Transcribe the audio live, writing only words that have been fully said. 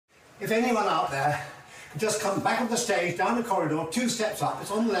If anyone out there can just come back of the stage, down the corridor, 2 steps up,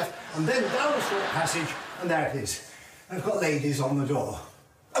 it's on the left, and then down a short passage, and there it is. And I've got ladies on the door.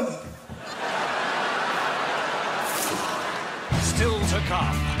 Still to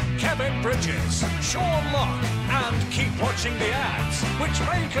come, Kevin Bridges, Sean Locke, and keep watching the ads, which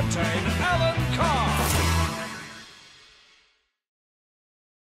may contain Alan Carr.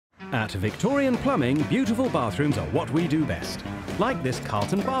 At Victorian Plumbing, beautiful bathrooms are what we do best. Like this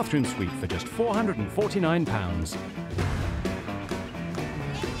Carlton bathroom suite for just £449.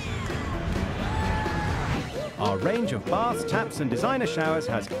 Our range of baths, taps and designer showers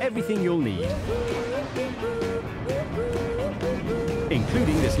has everything you'll need.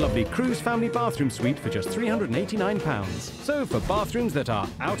 Including this lovely Cruise family bathroom suite for just £389. So for bathrooms that are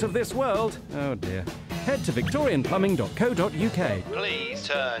out of this world, oh dear, head to victorianplumbing.co.uk. Please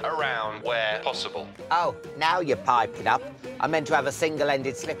turn around where possible. Oh, now you're piping up. I meant to have a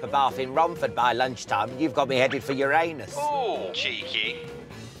single-ended slipper bath in Romford by lunchtime. You've got me headed for Uranus. Ooh, cheeky.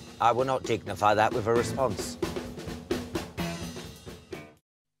 I will not dignify that with a response.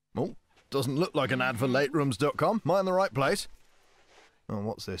 Oh, doesn't look like an ad for laterooms.com. Am I in the right place? Oh,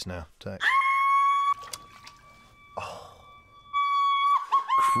 what's this now? Text. Oh.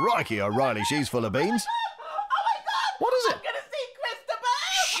 Crikey, O'Reilly, she's full of beans. Oh my God! What is it? I'm gonna see Chris de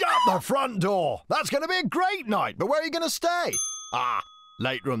Burgh! Shut the front door! That's going to be a great night, but where are you going to stay? Ah,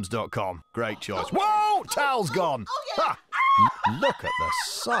 laterooms.com. Great choice. Whoa! Towel's gone! Oh, yeah. Ha! Look at the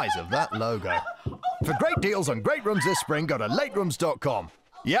size of that logo. For great deals on great rooms this spring, go to laterooms.com.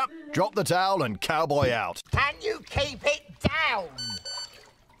 Yep, drop the towel and cowboy out. Can you keep it down?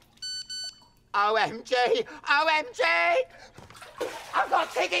 OMG! OMG! I've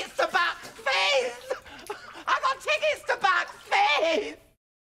got tickets to Bucks Fizz! I've got tickets to Bucks Fizz!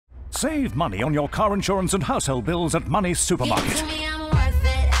 Save money on your car insurance and household bills at MoneySuperMarket.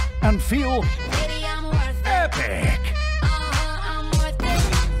 And feel epic!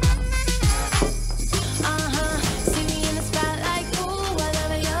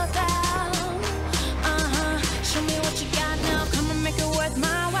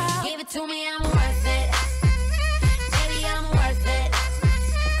 To me, I'm worth it. Baby, I'm worth it.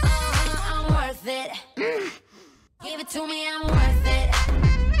 I'm worth it. Give it to me, I'm worth it.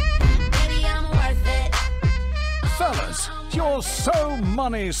 Baby, I'm worth it. Fellas, you're so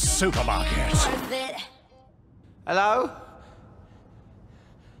Money Supermarket. Worth it. Hello?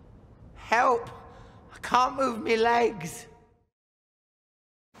 Help! I can't move my legs.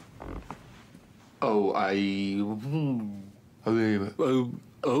 Oh.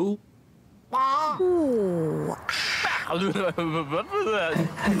 Ooh.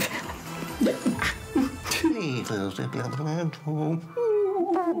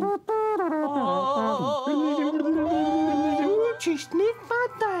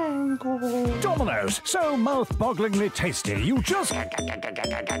 Domino's, so mouth-bogglingly tasty, you just...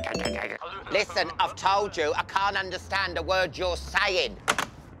 Listen, I've told you, I can't understand a word you're saying.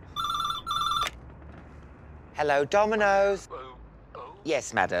 Hello, Domino's.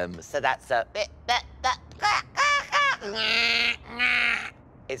 Yes, madam. So that's a...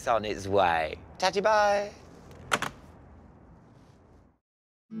 It's on its way. Tatty bye.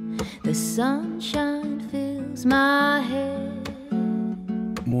 The sunshine fills my head.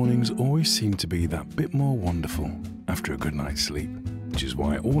 Mornings always seem to be that bit more wonderful after a good night's sleep, which is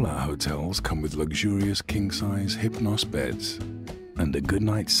why all our hotels come with luxurious king-size Hypnos beds and a good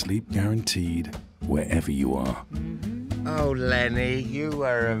night's sleep guaranteed wherever you are. Oh, Lenny, you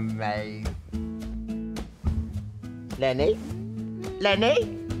are amazing. Lenny?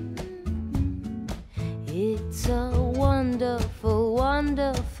 Lenny? It's a wonderful,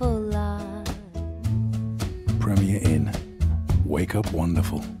 wonderful life. Premier Inn. Wake up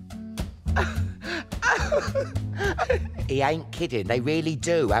wonderful. He ain't kidding. They really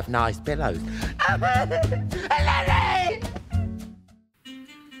do have nice pillows. Lenny!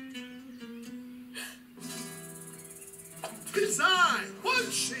 Design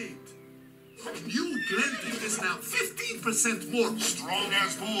Juan Sheet. New blending is now 15% more strong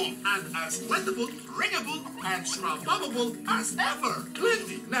as wool and as blendable, ringable, and scrubbable as ever.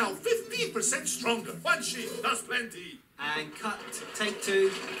 Plenty now 15% stronger. Juan Sheet does plenty. And cut. Take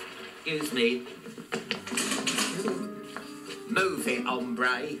 2. Excuse me. Move it,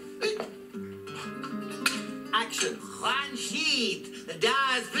 hombre. Action. Juan Sheet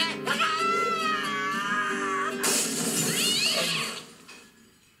does plenty.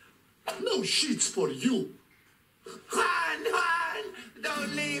 No sheets for you. Juan,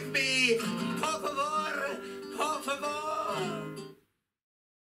 don't leave me.